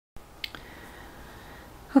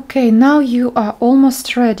Okay, now you are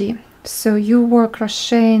almost ready. So you were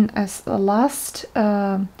crocheting as the last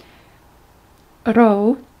row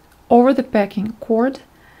over the packing cord,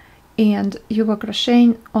 and you were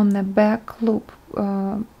crocheting on the back loop,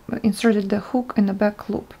 inserted the hook in the back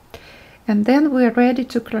loop, and then we're ready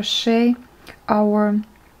to crochet our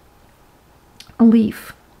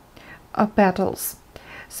leaf petals.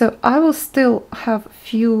 So I will still have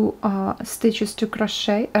few stitches to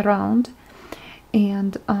crochet around,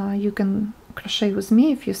 and you can crochet with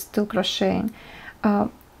me if you're still crocheting.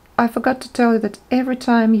 I forgot to tell you that every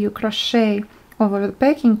time you crochet over the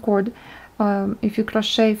packing cord, if you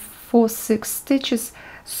crochet 4-6 stitches,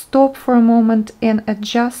 stop for a moment and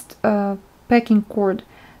adjust packing cord,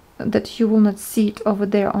 that you will not see it over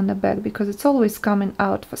there on the back, because it's always coming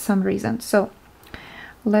out for some reason. So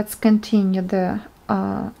let's continue the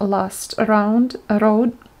last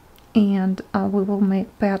row, and we will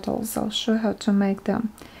make petals. I'll show you how to make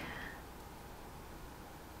them.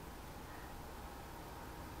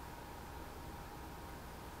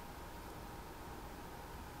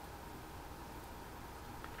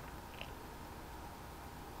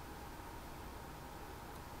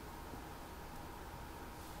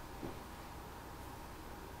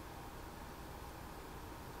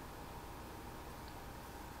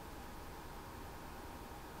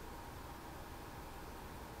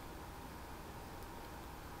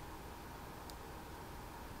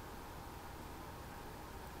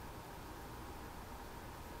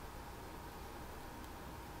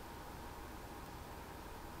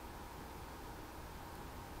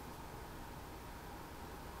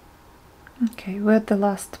 Okay, we're at the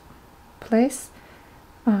last place.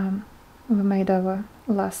 We made our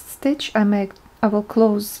last stitch. I will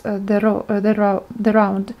close the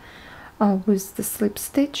round with the slip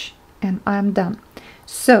stitch, and I'm done.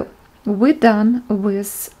 So we're done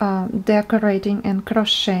with decorating and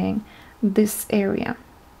crocheting this area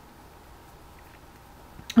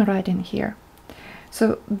right in here.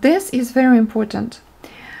 So this is very important.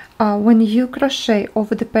 When you crochet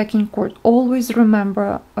over the packing cord, always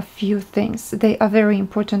remember a few things. They are very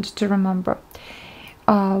important to remember.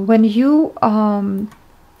 When you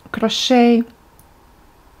crochet,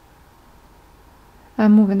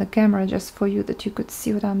 I'm moving the camera just for you, that you could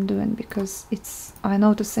see what I'm doing, because I'm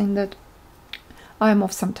noticing that I'm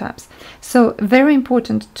off sometimes. So very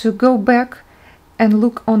important to go back and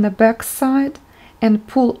look on the back side and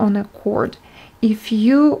pull on a cord. If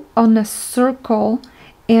you on a circle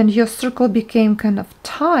and your circle became kind of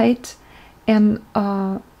tight and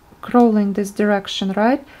crawling this direction,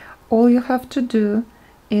 right? All you have to do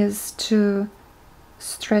is to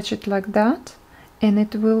stretch it like that, and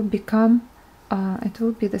it will become, it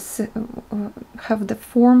will be have the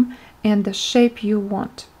form and the shape you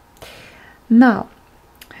want. Now,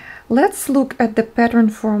 let's look at the pattern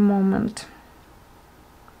for a moment.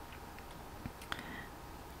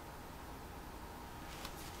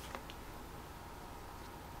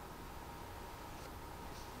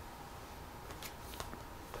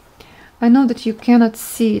 I know that you cannot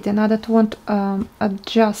see it, and I don't want to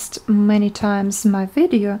adjust many times my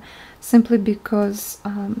video, simply because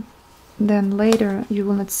then later you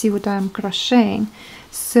will not see what I'm crocheting.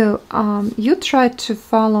 So you try to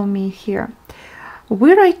follow me here.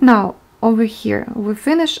 We right now over here, we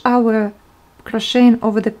finish our crocheting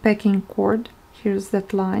over the packing cord. Here's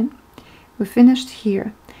that line. We finished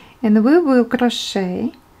here, and we will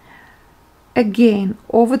crochet again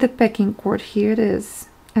over the packing cord. Here it is.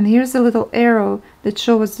 And here's a little arrow that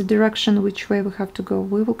shows the direction which way we have to go.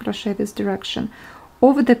 We will crochet this direction.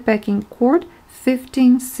 Over the packing cord,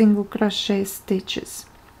 15 single crochet stitches.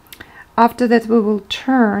 After that we will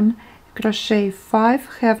turn, crochet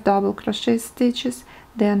 5 half double crochet stitches,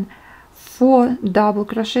 then 4 double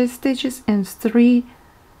crochet stitches and 3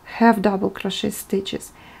 half double crochet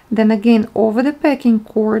stitches. Then again over the packing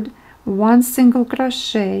cord, 1 single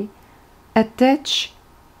crochet, attach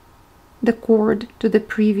the cord to the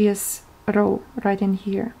previous row right in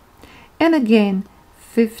here, and again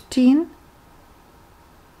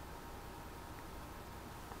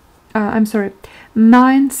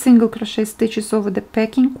 9 single crochet stitches over the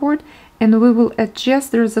packing cord, and we will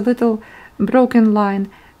adjust. There's a little broken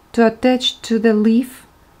line to attach to the leaf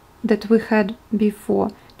that we had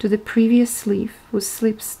before, to the previous leaf, with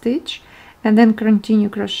slip stitch, and then continue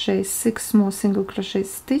crochet 6 more single crochet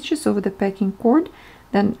stitches over the packing cord,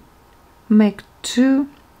 then make turn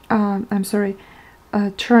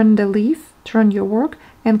the leaf, turn your work,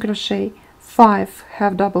 and crochet 5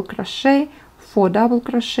 half double crochet, 4 double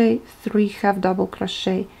crochet, 3 half double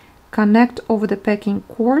crochet. Connect over the packing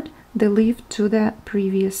cord the leaf to the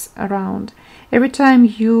previous round. Every time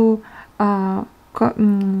you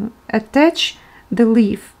attach the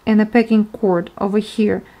leaf and a packing cord over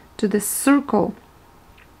here to the circle,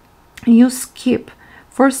 you skip.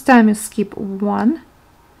 First time you skip 1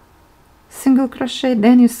 single crochet,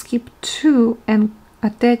 then you skip 2 and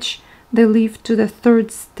attach the leaf to the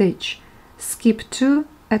 3rd stitch, skip 2,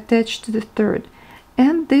 attach to the 3rd,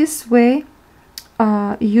 and this way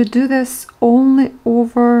you do this only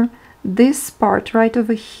over this part right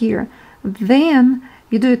over here. Then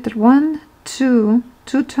you do it 1, 2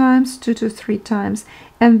 times, 2 to 3 times,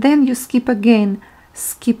 and then you skip again,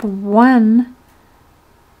 skip 1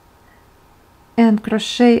 and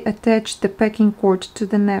crochet, attach the packing cord to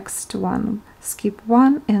the next one, skip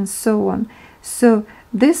 1, and so on. So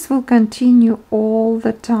this will continue all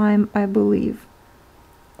the time, I believe.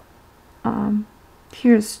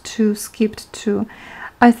 Here's 2, skipped 2.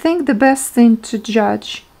 I think the best thing to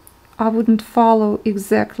judge, I wouldn't follow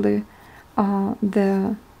exactly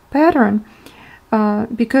the pattern,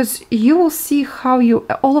 because you will see how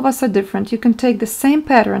all of us are different. You can take the same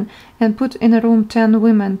pattern and put in a room 10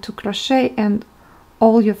 women to crochet, and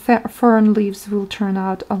all your fern leaves will turn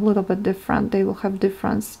out a little bit different. They will have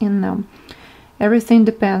difference in them. Everything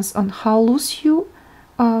depends on how loose you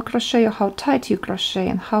crochet, or how tight you crochet,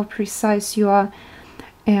 and how precise you are,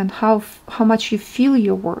 and how much you feel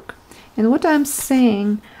your work. And what I'm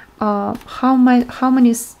saying, how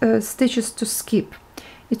many stitches to skip,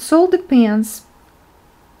 it all depends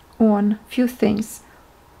on few things.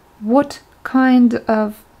 What kind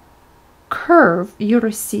of curve you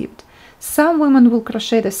received. Some women will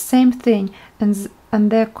crochet the same thing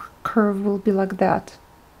and their curve will be like that.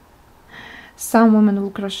 Some women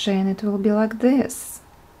will crochet and it will be like this.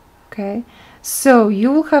 Okay, so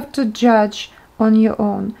you will have to judge on your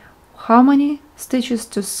own how many stitches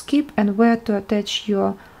to skip and where to attach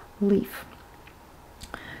your leaf.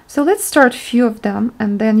 So let's start a few of them,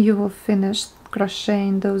 and then you will finish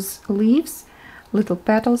crocheting those leaves, little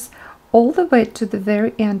petals, all the way to the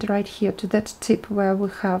very end right here, to that tip where we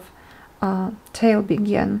have tail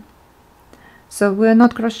begin. So we're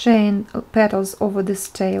not crocheting petals over this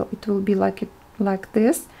tail, it will be like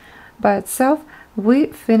this by itself.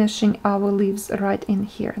 We're finishing our leaves right in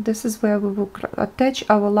here. This is where we will attach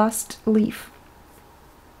our last leaf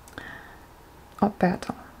or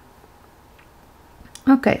petal.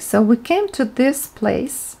 Okay, so we came to this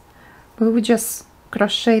place where we just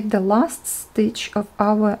crochet the last stitch of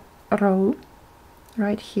our row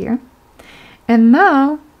right here, and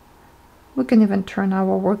now we can even turn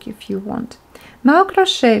our work if you want. Now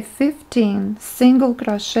crochet 15 single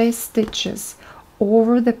crochet stitches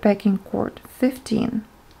over the packing cord. 15.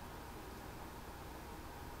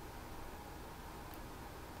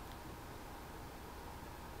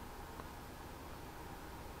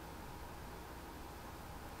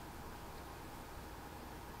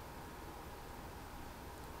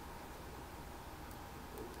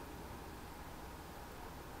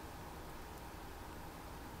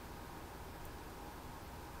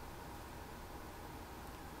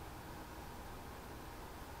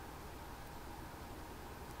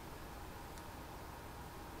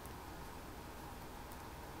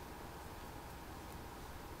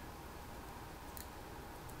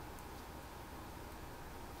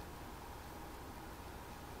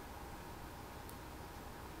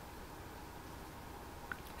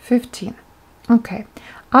 Okay,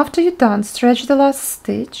 after you're done, stretch the last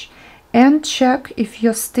stitch and check if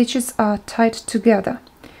your stitches are tight together.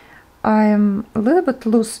 I am a little bit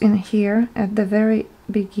loose in here at the very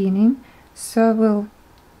beginning, so I will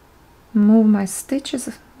move my stitches,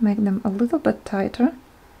 make them a little bit tighter.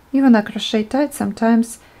 Even I crochet tight,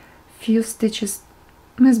 sometimes few stitches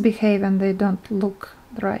misbehave and they don't look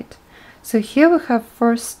right. So here we have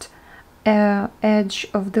first edge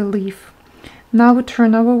of the leaf. Now we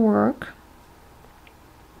turn our work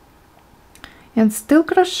and still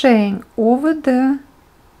crocheting over the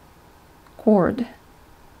cord,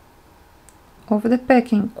 over the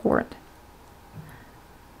packing cord.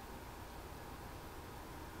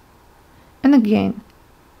 And again,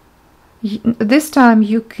 this time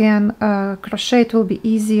you can crochet, it will be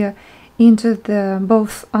easier, into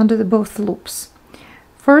the under the both loops.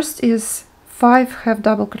 First is 5 half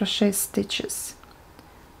double crochet stitches.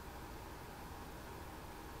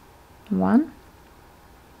 1,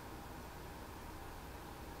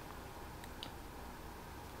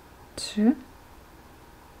 2,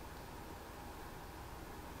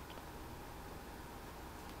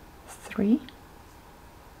 3,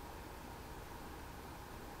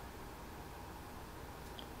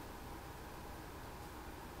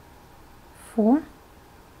 4,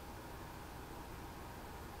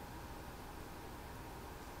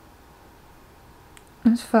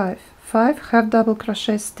 and 5. 5 half double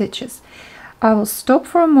crochet stitches. I will stop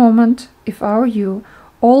for a moment if I were you,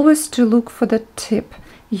 always to look for the tip.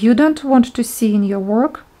 You don't want to see in your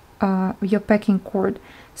work your packing cord.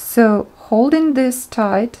 So holding this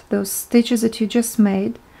tight, those stitches that you just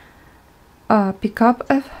made, pick up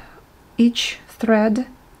each thread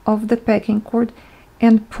of the packing cord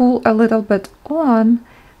and pull a little bit on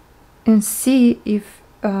and see if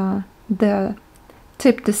the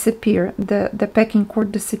tip disappear, the packing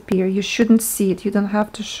cord disappear. You shouldn't see it, you don't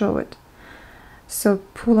have to show it. So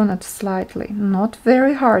pull on it slightly, not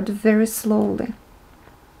very hard, very slowly.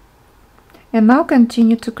 And now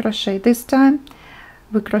continue to crochet. This time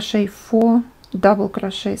we crochet 4 double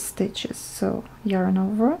crochet stitches. So yarn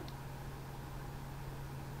over,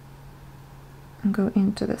 go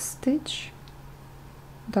into the stitch,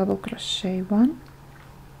 double crochet 1,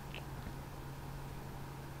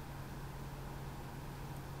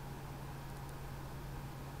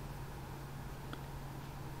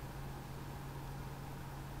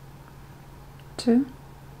 two,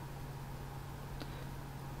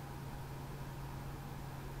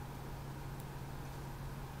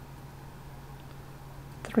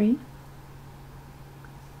 3,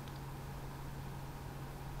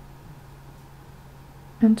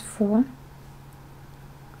 4,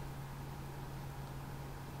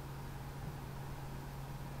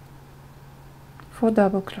 4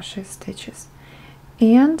 double crochet stitches.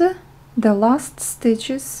 And the last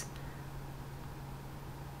stitches,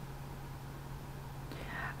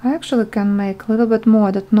 I actually can make a little bit more.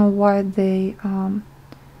 I don't know why they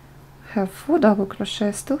have 4 double crochet.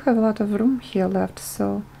 I still have a lot of room here left,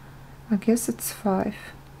 so I guess it's 5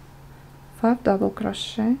 double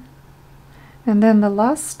crochet, and then the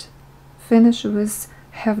last finish with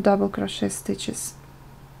half double crochet stitches,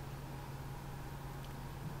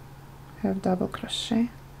 half double crochet,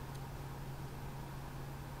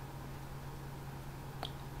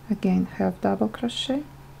 again half double crochet,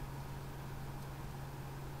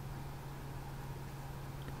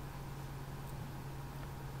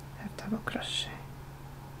 double crochet.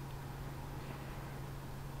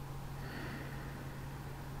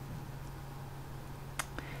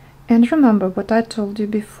 And remember what I told you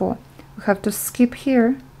before, we have to skip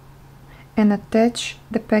here and attach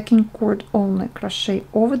the packing cord only, crochet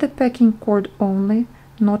over the packing cord only,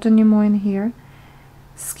 not anymore in here,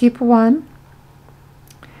 skip 1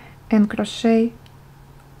 and crochet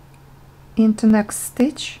into next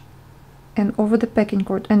stitch and over the packing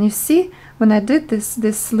cord. And you see, when I did this,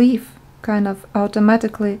 this leaf kind of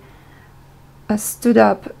automatically stood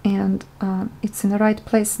up, and it's in the right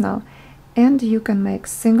place now. And you can make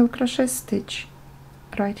single crochet stitch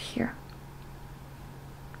right here.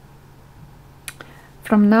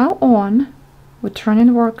 From now on, we turn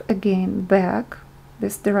in work again back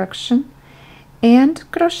this direction and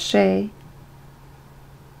crochet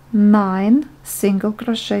 9 single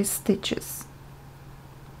crochet stitches.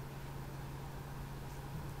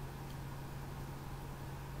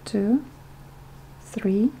 2,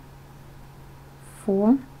 3,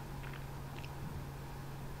 4,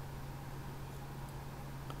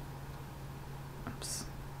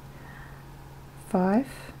 5,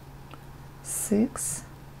 6,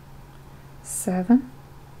 7,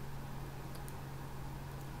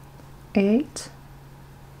 8,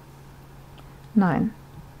 9.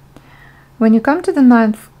 When you come to the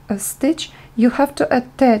 9th stitch, you have to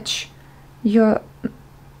attach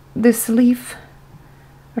this leaf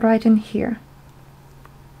right in here,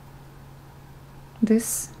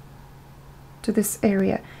 this to this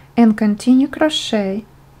area, and continue crochet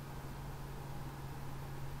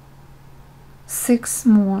 6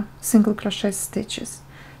 more single crochet stitches.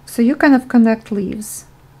 So you kind of connect leaves.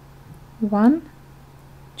 1,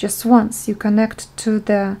 just once you connect to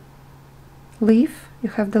the leaf, you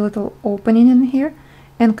have the little opening in here,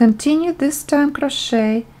 and continue this time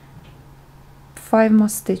crochet 5 more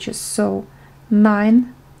stitches. So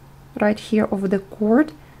 9 right here over the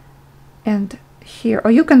cord, and here,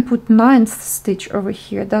 or you can put 9th stitch over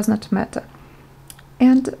here, does not matter,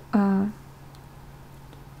 and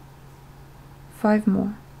 5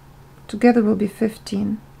 more. Together will be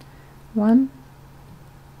 15. 1,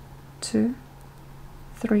 2,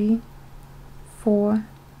 3, 4,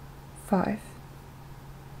 5.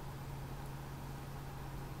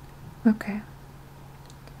 Okay.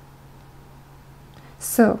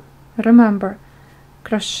 So remember,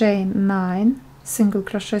 crochet 9 single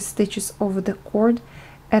crochet stitches over the cord,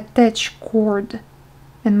 attach cord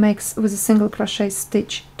and makes with a single crochet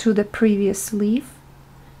stitch to the previous leaf,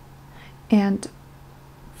 and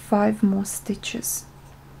 5 more stitches.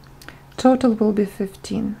 Total will be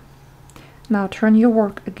 15. Now turn your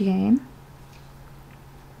work again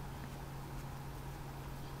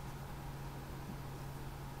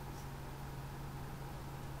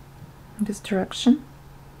this direction,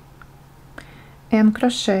 and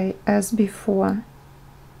crochet as before.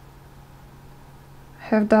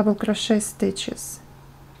 Have double crochet stitches.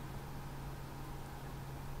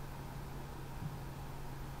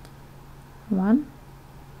 1,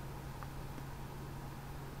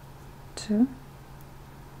 2,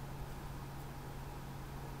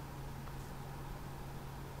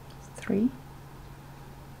 3,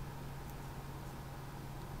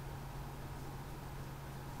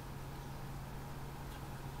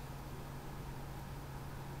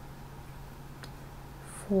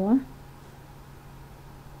 4,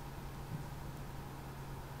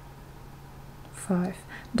 5.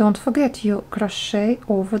 Don't forget you crochet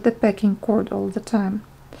over the packing cord all the time.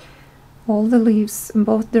 All the leaves in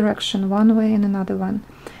both directions, one way and another one.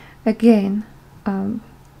 Again,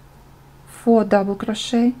 4 double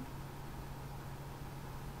crochet,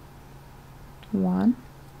 1,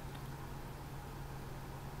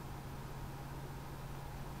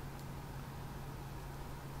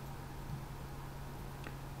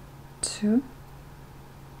 2,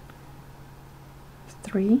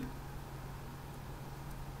 3,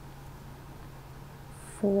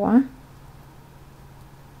 4,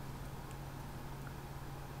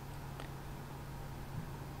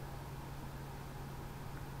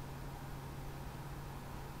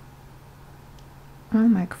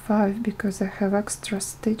 5 because I have extra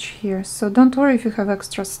stitch here, so don't worry if you have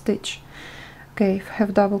extra stitch. Okay,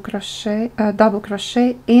 have double crochet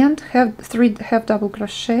and have 3 half double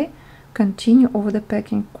crochet, continue over the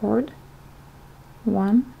packing cord,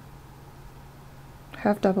 1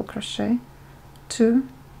 half double crochet, 2,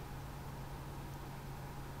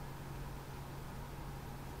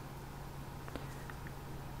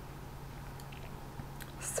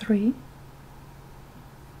 3,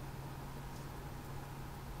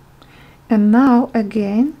 and now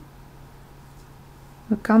again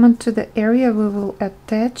we come into the area we will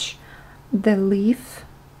attach the leaf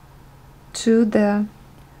to the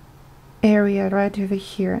area right over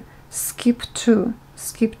here. Skip 2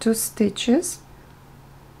 stitches.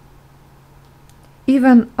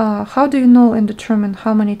 Even how do you know and determine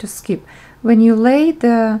how many to skip? When you lay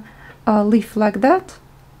the leaf like that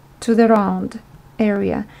to the round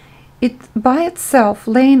area, it by itself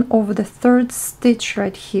laying over the 3rd stitch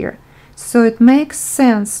right here, so it makes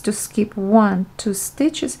sense to skip 1, 2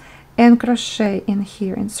 stitches and crochet in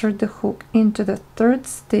here. Insert the hook into the 3rd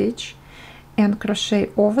stitch and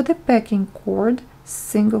crochet over the packing cord,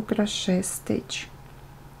 single crochet stitch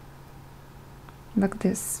like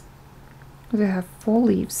this. We have 4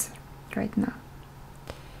 leaves right now.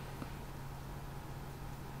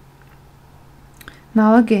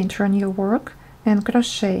 Now again turn your work and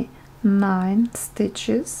crochet 9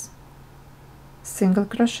 stitches, single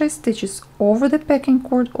crochet stitches over the packing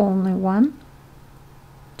cord only. 1,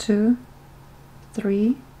 2,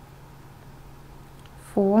 3,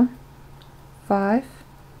 4, 5,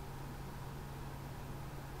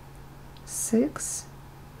 6,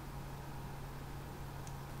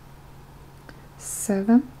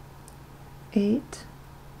 7, 8,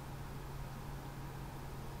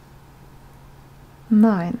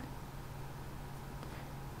 9.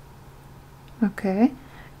 Okay,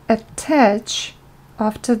 attach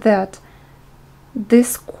after that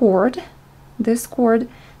this cord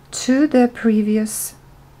to the previous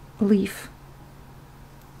leaf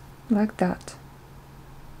like that,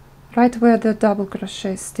 right where the double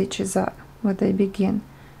crochet stitches are, where they begin,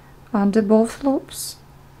 under both loops,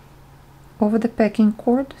 over the packing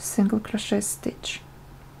cord, single crochet stitch,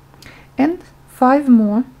 and 5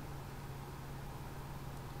 more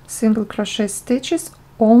single crochet stitches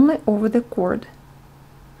only over the cord.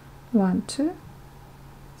 1, 2,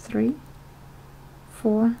 3,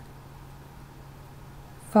 4,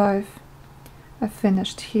 5. I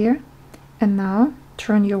finished here, and now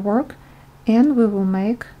turn your work and we will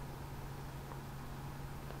make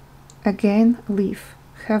again leaf,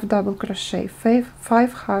 half double crochet, 5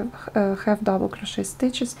 half double crochet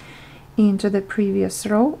stitches into the previous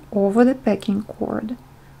row over the packing cord.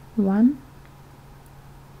 1,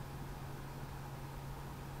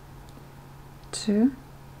 2,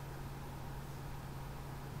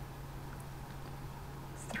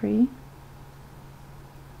 3,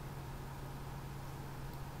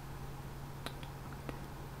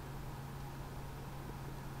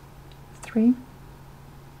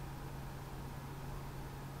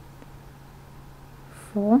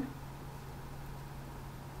 4,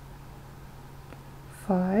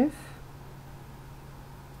 5,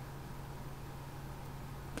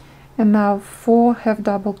 and now 4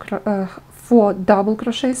 double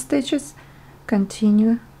crochet stitches,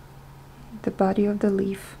 continue the body of the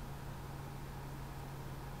leaf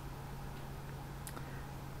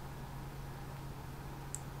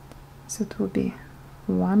So it will be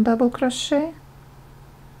 1 double crochet,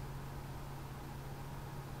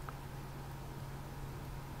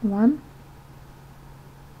 1,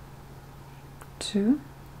 2,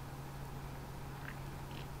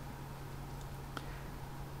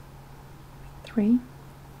 3,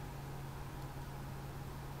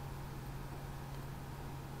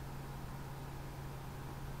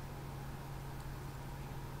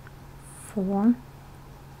 4.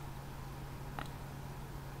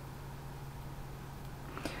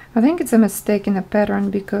 I think it's a mistake in a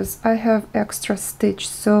pattern because I have extra stitch,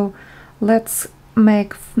 so let's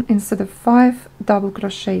make, instead of 5 double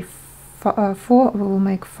crochet 4, we will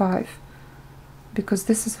make 5, because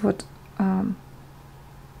this is what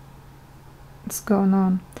is going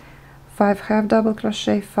on. 5 half double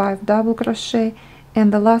crochet, 5 double crochet,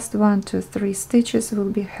 and the last 1, 2, 3 stitches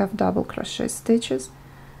will be half double crochet stitches,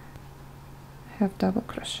 half double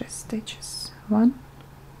crochet stitches. 1,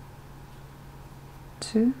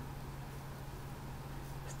 2,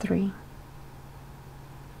 3.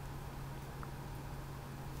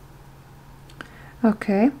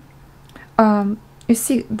 Okay, you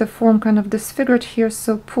see the form kind of disfigured here,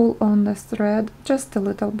 so pull on the thread just a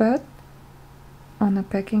little bit on a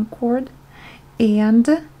packing cord,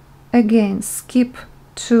 and again skip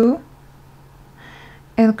 2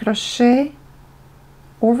 and crochet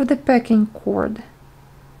over the packing cord,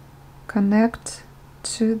 connect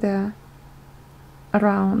to the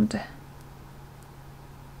round.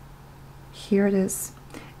 Here it is,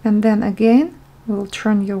 and then again we'll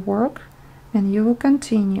turn your work and you will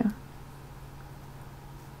continue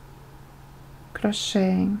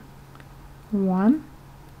crocheting 1,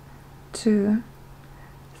 2,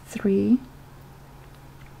 3,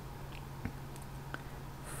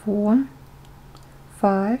 4,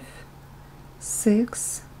 5,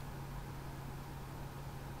 6,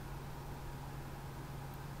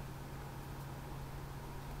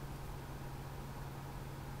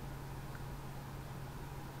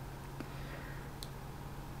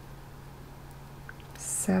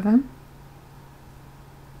 7,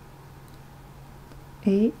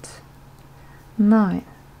 8, 9.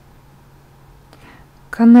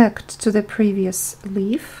 Connect to the previous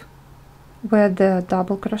leaf where the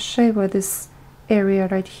double crochet, where this area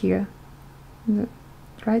right here,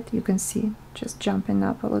 right, you can see just jumping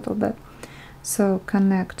up a little bit. So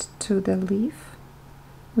connect to the leaf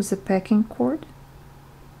with a packing cord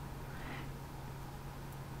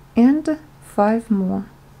and 5 more.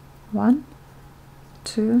 1,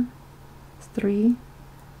 2, 3,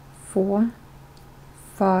 4,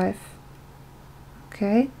 5.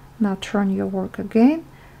 Okay, now turn your work again.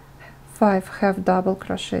 5 half double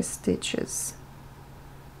crochet stitches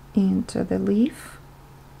into the leaf,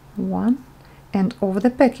 1, and over the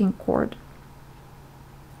packing cord,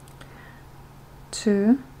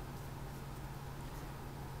 2,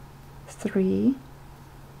 3,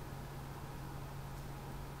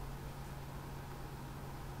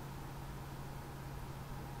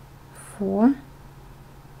 4,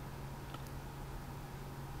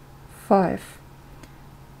 5.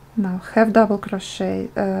 Now half double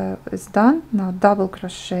crochet is done. Now double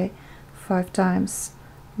crochet 5 times.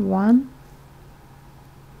 1,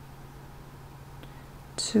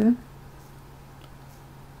 2,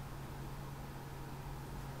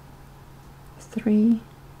 3,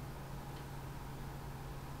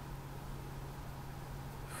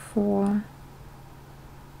 4,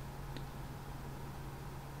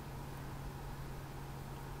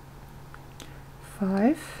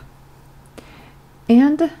 5,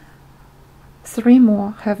 and 3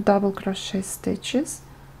 more half double crochet stitches.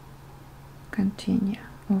 Continue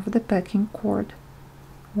over the packing cord.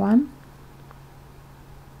 1,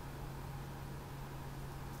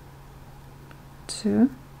 2,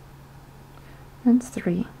 and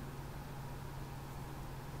 3.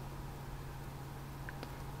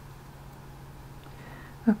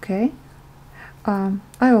 Okay, I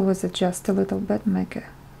always adjust a little bit, make a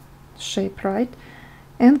shape right,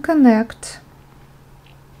 and connect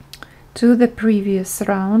to the previous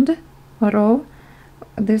round row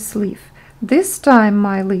this leaf. This time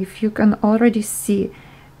my leaf, you can already see,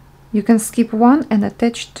 you can skip 1 and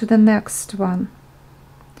attach to the next one.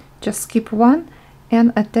 Just skip 1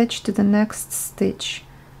 and attach to the next stitch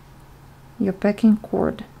your packing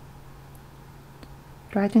cord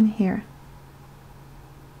right in here.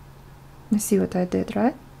 You see what I did,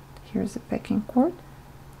 right? Here's the packing cord,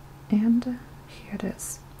 and here it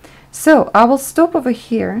is. So I will stop over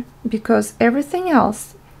here because everything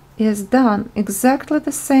else is done exactly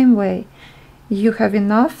the same way. You have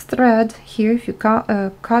enough thread here. If you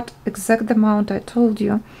cut exact amount I told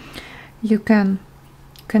you, you can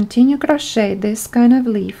continue crochet this kind of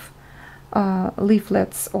leaf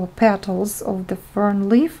leaflets or petals of the fern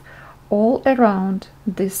leaf all around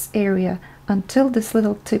this area until this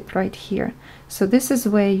little tip right here. So this is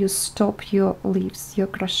where you stop your leaves, your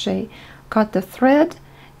crochet. Cut the thread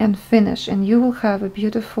and finish, and you will have a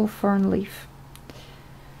beautiful fern leaf.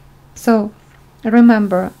 So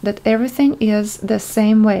remember that everything is the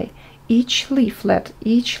same way. Each leaflet,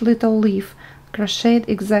 each little leaf, crocheted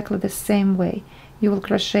exactly the same way. You will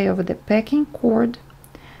crochet over the packing cord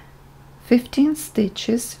 15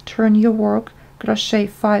 stitches, turn your work, crochet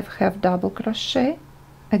 5 half double crochet,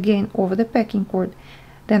 again over the packing cord,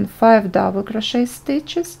 then 5 double crochet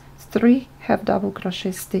stitches, 3 half double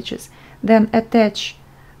crochet stitches, then attach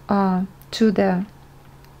to the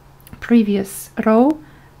previous row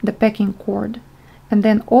the packing cord, and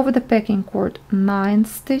then over the packing cord 9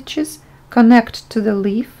 stitches, connect to the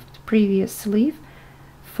leaf, previous leaf,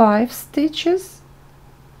 5 stitches,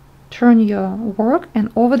 turn your work,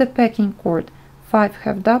 and over the packing cord 5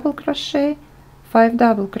 half double crochet, 5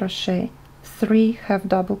 double crochet, 3 half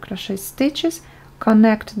double crochet stitches,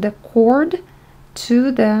 connect the cord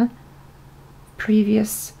to the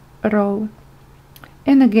previous row,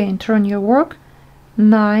 and again turn your work,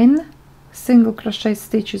 9 single crochet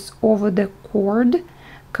stitches over the cord,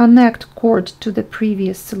 connect cord to the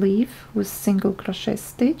previous leaf with single crochet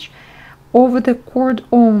stitch, over the cord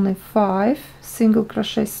only 5 single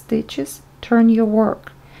crochet stitches, turn your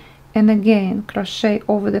work, and again crochet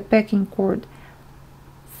over the packing cord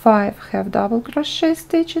 5 half double crochet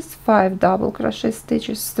stitches, 5 double crochet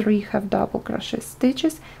stitches, 3 half double crochet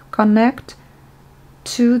stitches, connect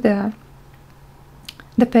to the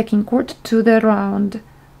packing cord to the round,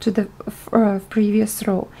 to the previous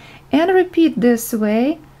row, and repeat this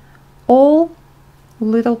way all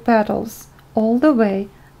little petals all the way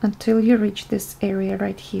until you reach this area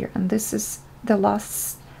right here, and this is the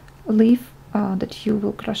last leaf that you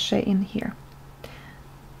will crochet in here.